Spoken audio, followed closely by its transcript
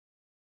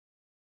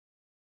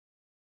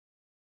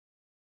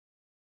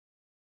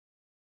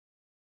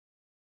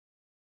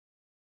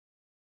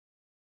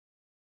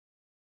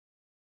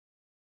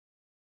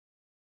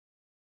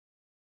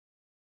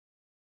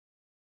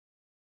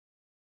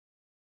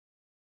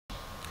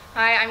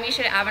Hi, I'm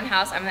Misha at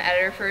Abbenhouse. I'm the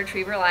editor for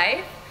Retriever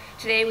Life.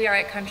 Today we are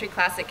at Country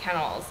Classic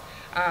Kennels.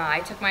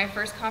 I took my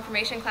first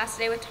conformation class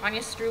today with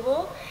Tanya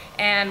Struble,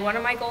 and one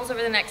of my goals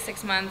over the next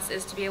 6 months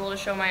is to be able to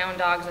show my own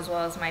dogs as well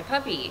as my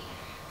puppy.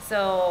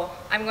 So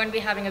I'm going to be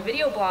having a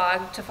video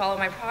blog to follow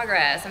my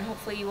progress, and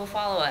hopefully you will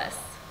follow us.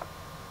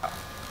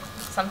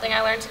 Something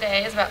I learned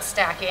today is about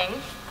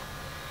stacking.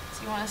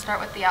 So you want to start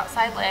with the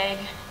outside leg,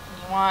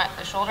 and you want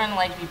the shoulder and the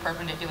leg to be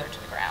perpendicular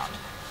to the ground.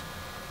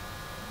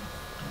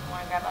 You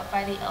want to grab up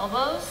by the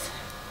elbows,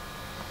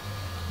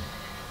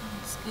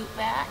 and scoot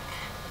back.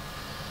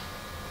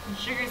 And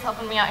Sugar's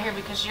helping me out here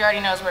because she already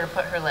knows where to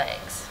put her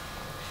legs.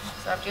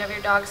 So after you have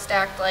your dog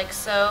stacked like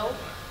so,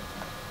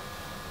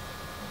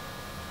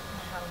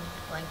 have them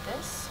like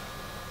this.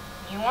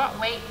 You want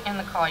weight in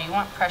the collar, you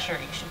want pressure.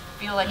 You should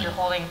feel like you're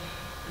holding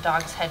the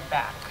dog's head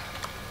back.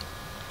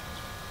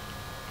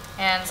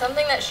 And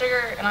something that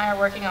Sugar and I are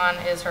working on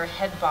is her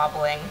head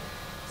bobbling.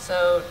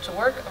 So to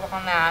work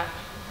on that,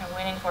 I'm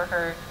waiting for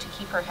her to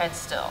keep her head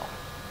still,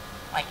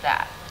 like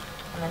that.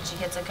 And then she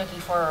gets a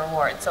cookie for a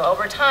reward. So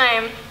over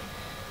time,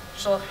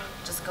 she'll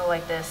just go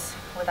like this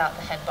without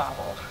the head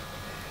bobble.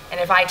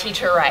 And if I teach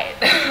her right.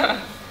 And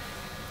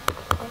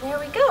there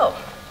we go.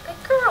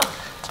 Good girl.